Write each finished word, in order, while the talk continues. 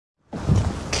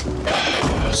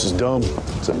This is dumb.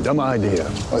 It's a dumb idea.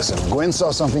 Listen, Gwen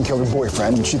saw something kill her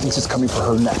boyfriend, and she thinks it's coming for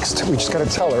her next. We just gotta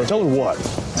tell her. Tell her what?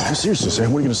 Seriously,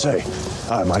 Sam, what are you gonna say?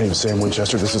 Hi, my name is Sam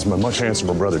Winchester. This is my much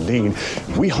handsomer brother, Dean.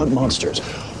 We hunt monsters.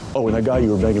 Oh, and that guy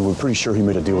you were banging, we're pretty sure he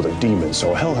made a deal with a demon,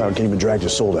 so a hellhound can't even drag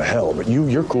his soul to hell. But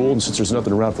you're cool, and since there's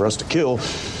nothing around for us to kill,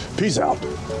 peace out.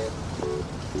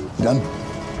 Done?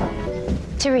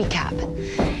 To recap,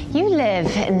 you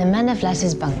live in the Men of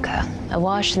Letters bunker,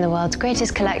 awash in the world's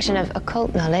greatest collection of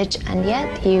occult knowledge, and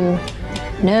yet you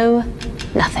know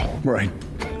nothing. Right.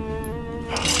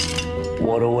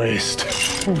 What a waste.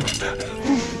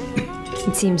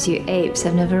 It seems you apes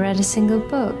have never read a single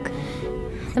book.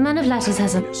 The Man of Letters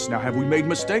has a... Now, have we made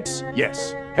mistakes?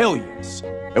 Yes. Hell yes.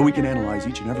 And we can analyze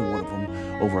each and every one of them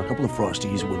over a couple of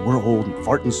Frosties when we're old and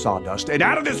farting sawdust and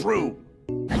out of this room.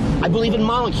 I believe in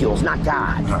molecules, not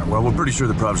God. All right, well, we're pretty sure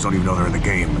the Prophets don't even know they're in the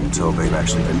game until they've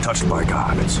actually been touched by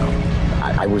God, and so...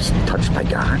 I was touched by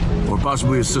God. Or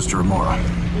possibly his sister, Amora.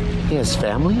 His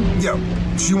family? Yeah,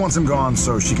 she wants him gone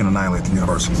so she can annihilate the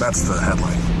universe. That's the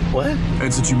headline. What?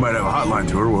 And since you might have a hotline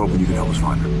to her, we're hoping you can help us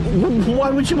find her. Why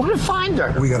would you want to find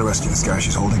her? We gotta rescue this guy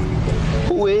she's holding.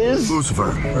 Who is?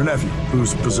 Lucifer, her nephew,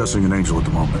 who's possessing an angel at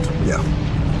the moment. Yeah.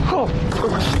 Oh.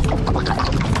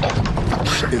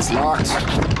 It's locked.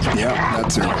 Yeah, that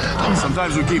too.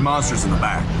 Sometimes we keep monsters in the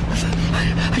back.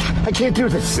 I can't do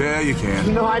this. Yeah, you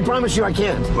can. No, I promise you I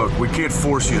can't. Look, we can't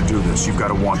force you to do this. You've got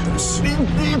to want this.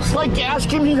 It's like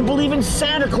asking me to believe in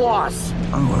Santa Claus.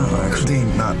 Oh, well, actually,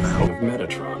 not now.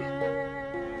 Metatron.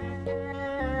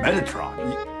 Metatron?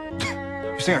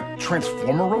 You're saying a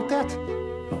Transformer wrote that?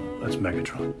 No, that's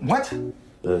Megatron. What?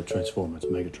 The Transformer, it's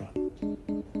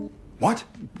Megatron. What?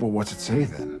 Well, what's it say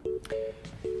then?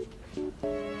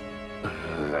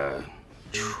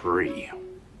 Tree.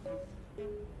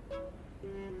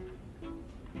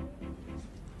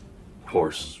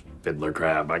 Horse, fiddler,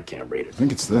 crab, I can't read it. I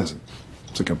think it's this.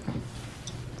 It's like a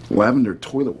lavender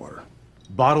toilet water.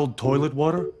 Bottled toilet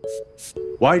water?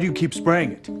 Why do you keep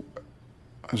spraying it?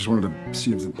 I just wanted to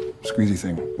see if the squeezy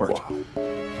thing worked. Wow.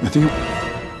 I think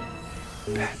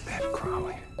it... Bad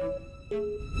Crowley.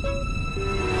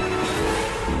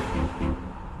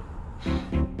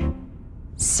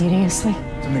 Seriously?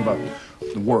 Something about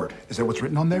the word. Is that what's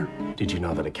written on there? Did you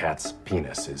know that a cat's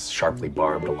penis is sharply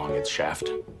barbed along its shaft?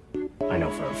 I know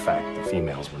for a fact the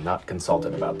females were not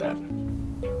consulted about that.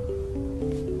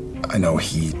 I know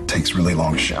he takes really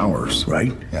long showers.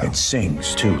 Right? Yeah. It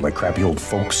sings, too, like crappy old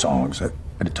folk songs. I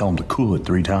had to tell him to cool it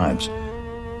 3 times.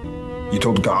 You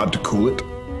told God to cool it?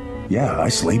 Yeah, I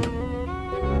sleep.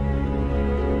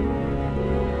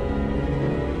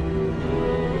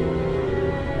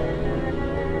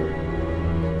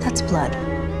 That's blood.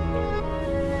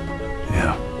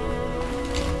 Yeah.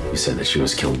 You said that she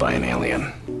was killed by an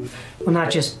alien. Well,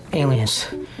 not just aliens,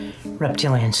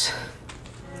 reptilians.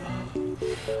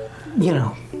 You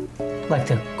know, like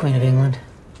the Queen of England.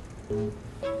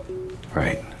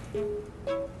 Right.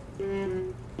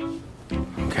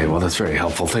 Okay, well, that's very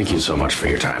helpful. Thank you so much for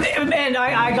your time. And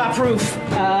I got proof.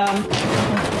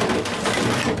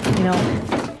 You know.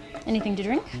 Anything to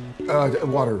drink?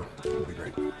 Water would be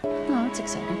great. Oh, that's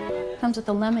exciting. Comes with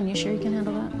a lemon. You sure you can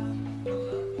handle that?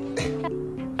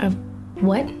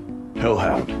 What?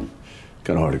 Hellhound.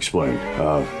 Kind of hard to explain.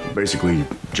 Basically,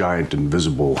 giant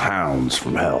invisible hounds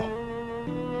from hell.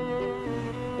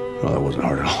 Well, that wasn't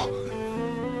hard at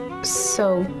all.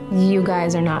 So, you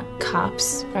guys are not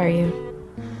cops, are you?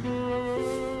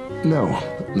 No,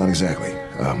 not exactly.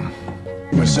 My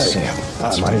name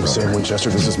is Sam Winchester.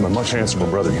 This is my much handsomer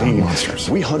brother, Dean. Monsters.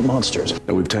 We hunt monsters.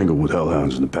 And we've tangled with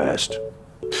hellhounds in the past.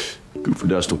 Good for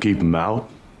dust will keep them out.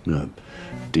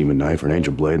 Demon knife or an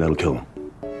angel blade, that'll kill them.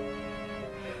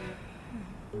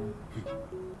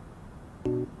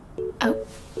 Oh,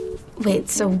 wait,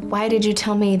 so why did you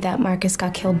tell me that Marcus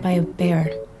got killed by a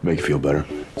bear? Make you feel better.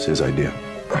 It's his idea.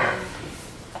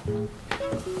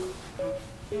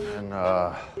 And,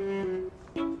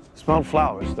 smelled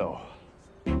flowers, though.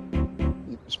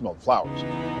 You smelled flowers.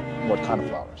 What kind of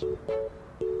flowers?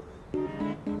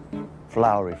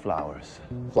 Flowery flowers.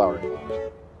 Flowery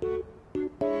flowers.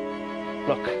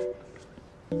 Look,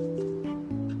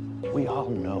 we all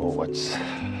know what's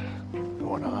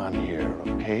going on here,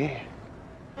 okay?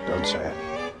 Don't say it.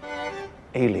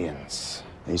 Aliens.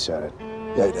 He said it.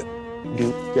 Yeah, he did.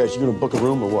 You guys, you gonna book a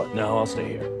room or what? No, I'll stay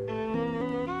here.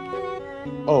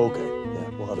 Oh, okay. Yeah,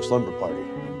 we'll have a slumber party.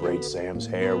 Braid Sam's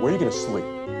hair. Where are you gonna sleep?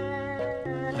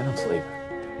 I don't sleep.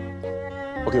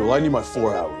 Okay, well, I need my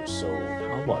 4 hours, so...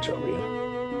 I'll watch over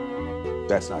you.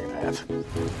 That's not gonna happen.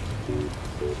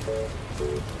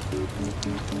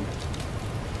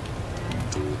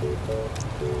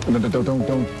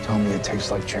 Don't tell me it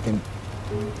tastes like chicken.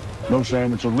 No,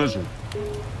 Sam, it's a lizard.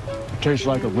 It tastes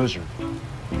like a lizard. I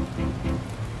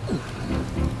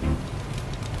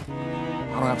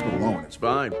don't have to go alone. It's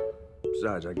fine.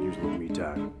 Besides, I can use a little me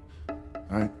time. All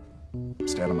right.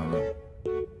 Stay out of my room.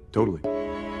 Totally.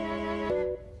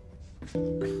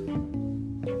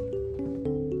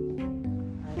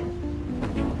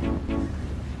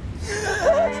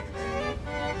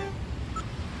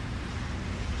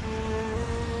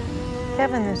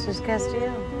 Kevin, this is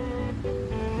Castillo.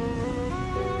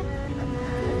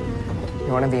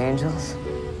 You one of the angels?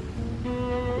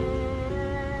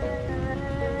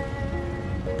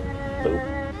 Boo.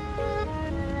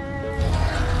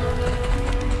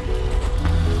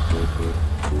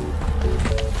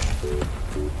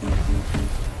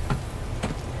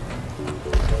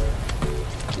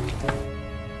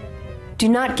 Do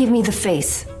not give me the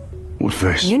face. What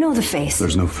face? You know the face.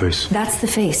 There's no face. That's the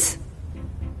face.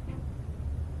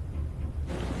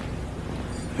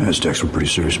 Aztecs were pretty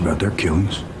serious about their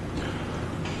killings.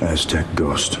 Aztec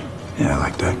ghost. Yeah, I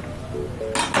like that.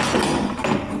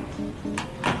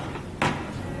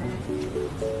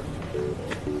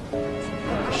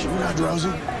 You're not drowsy?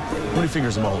 How many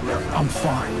fingers am I holding? I'm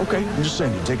fine. Okay, I'm just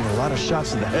saying, you're taking a lot of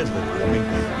shots to the head lately. I mean,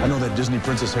 I know that Disney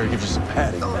princess hair gives you some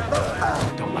padding,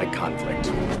 but, Don't like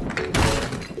conflict.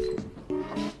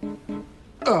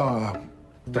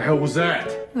 The hell was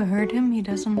that? You heard him? He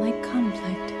doesn't like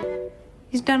conflict.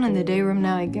 He's down in the day room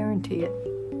now, I guarantee it.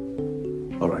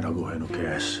 All right, I'll go ahead,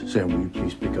 okay. Sam, will you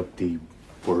please pick up the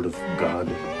word of God?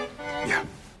 Yeah.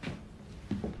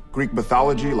 Greek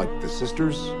mythology, like the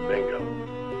sisters? Bingo.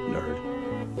 Nerd.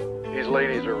 These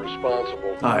ladies are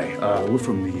responsible. Hi, we're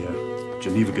from the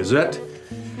Geneva Gazette.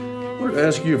 I wanted to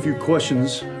ask you a few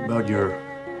questions about your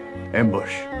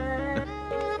ambush.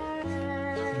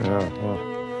 Yeah, well,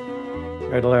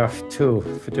 I'd laugh too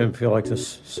if it didn't feel like the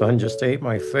sun just ate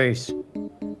my face.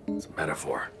 It's a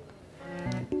metaphor.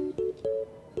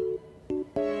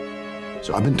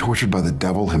 So I've been tortured by the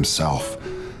devil himself.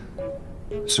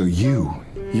 So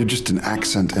you're just an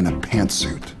accent in a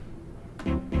pantsuit.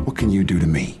 What can you do to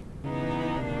me?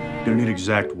 Gonna need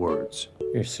exact words.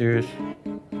 You're serious?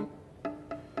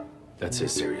 That's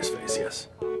his serious face, yes.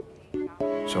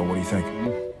 So what do you think?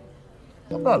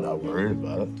 I'm not worried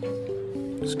about it.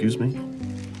 Excuse me?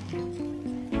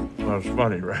 That's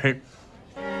funny, right?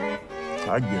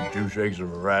 I'd get 2 shakes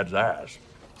of a rat's ass.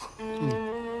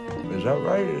 Is that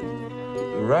right?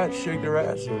 The rats shake their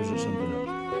ass, or is it something else?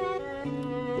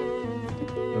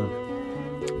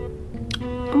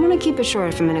 I'm gonna keep it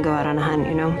short if I'm gonna go out on a hunt,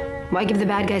 you know? Why give the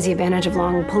bad guys the advantage of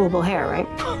long, pullable hair, right?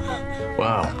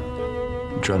 Wow.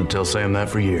 Been trying to tell Sam that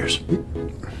for years.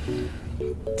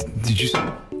 Did you say?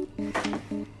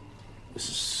 This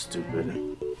is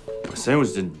stupid. The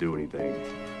sandwich didn't do anything.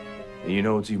 And you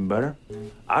know what's even better?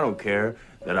 I don't care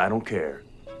that I don't care.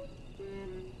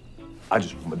 I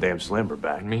just want my damn slammer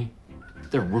back. Me?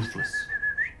 They're ruthless.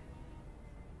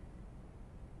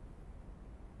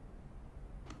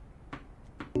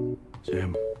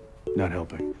 Sam, not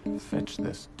helping. Fetch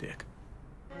this dick.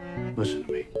 Listen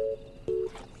to me.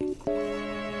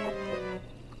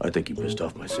 I think you pissed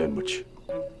off my sandwich.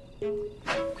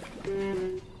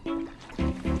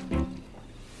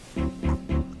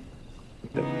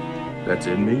 That's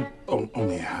in me? Oh,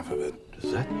 only half of it.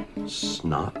 Does that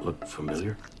snot look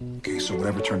familiar? Okay, so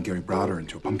whatever turned Gary Browder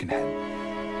into a pumpkinhead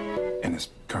and is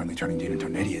currently turning Dean into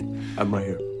an idiot. I'm right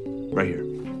here. Right here.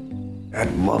 I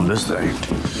love this thing.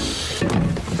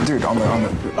 Dude, on the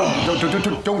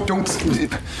don't.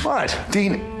 What?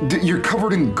 Dean, you're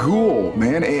covered in ghoul,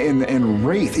 man, and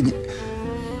wraith. And I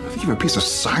think you have a piece of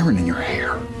siren in your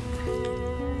hair.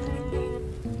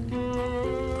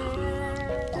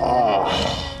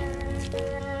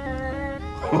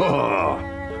 Oh,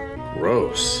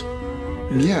 gross.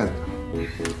 Yeah.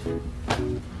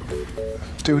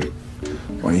 Dude,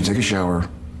 why don't you take a shower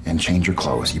and change your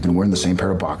clothes? You've been wearing the same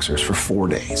pair of boxers for 4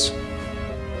 days.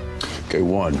 Okay,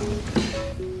 1,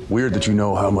 weird that you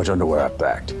know how much underwear I've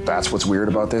packed. That's what's weird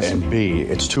about this? And B,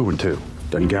 it's 2 and 2.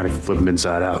 Doesn't count if you flip them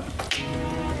inside out.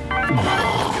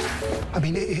 I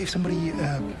mean, if somebody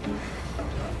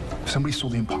stole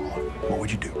the Impala, what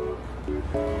would you do?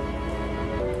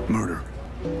 Murder.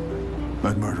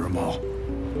 I'd murder them all.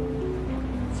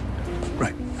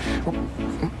 Right. Well,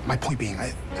 my point being,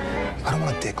 I don't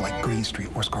want a dick like Green Street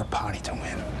or Scarpati to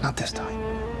win. Not this time.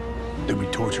 There'd be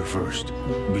torture first.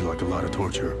 It'd be like a lot of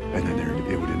torture, and then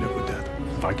it would end up with death.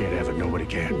 If I can't have it, nobody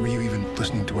can. Were you even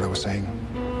listening to what I was saying?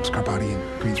 Scarpati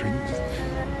and Green Street?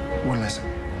 One listen.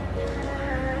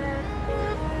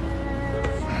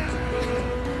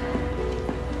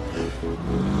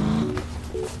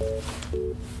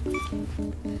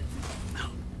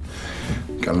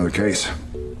 Got another case.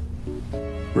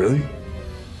 Really?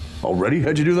 Already?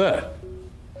 How'd you do that?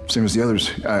 Same as the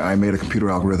others. I made a computer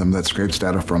algorithm that scrapes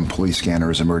data from police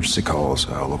scanners, emergency calls,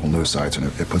 local news sites, and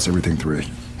it puts everything through.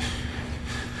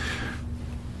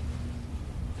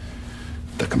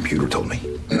 The computer told me.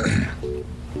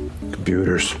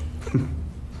 Computers.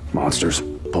 Monsters.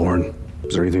 Porn.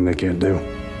 Is there anything they can't do?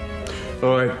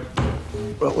 All right.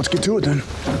 Well, let's get to it then.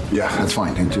 Yeah, that's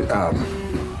fine. And,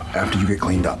 after you get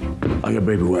cleaned up. I got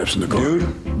baby wipes in the car.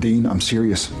 Dude, Dean, I'm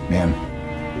serious, man.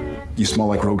 You smell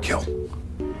like roadkill.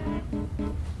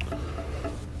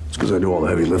 It's because I do all the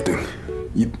heavy lifting.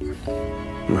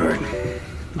 All right.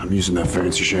 I'm using that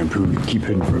fancy shampoo you keep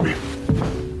hidden from me.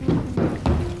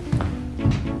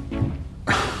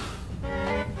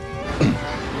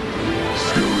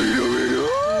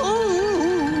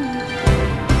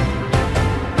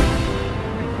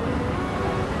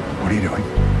 What are you doing?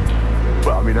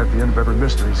 Well, I mean, at the end of every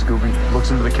mystery, Scooby looks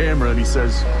into the camera and he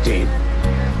says, Dean,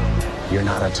 you're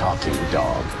not a talking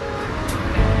dog.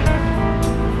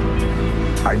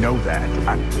 I know that.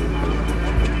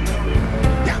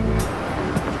 Yeah.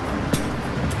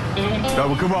 No,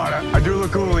 but come on. I do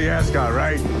look cool in the ascot,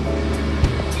 right?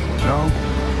 No?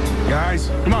 Guys?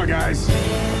 Come on, guys.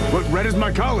 Look, red is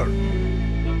my color.